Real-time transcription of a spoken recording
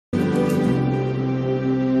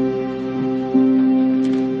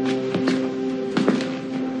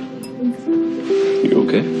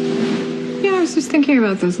thinking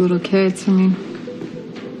about those little kids. I mean,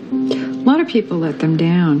 a lot of people let them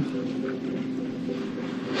down.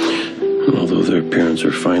 Although their parents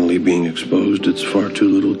are finally being exposed, it's far too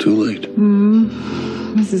little too late.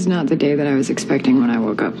 This is not the day that I was expecting when I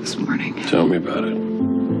woke up this morning. Tell me about it.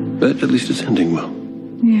 But at least it's ending well.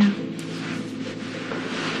 Yeah.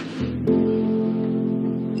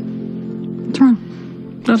 What's wrong?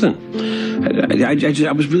 Nothing.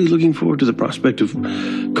 I was really looking forward to the prospect of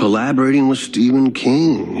collaborating with Stephen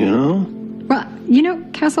King, you know? Well, you know,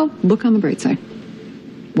 Castle, look on the bright side.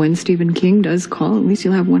 When Stephen King does call, at least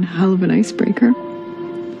you'll have one hell of an icebreaker.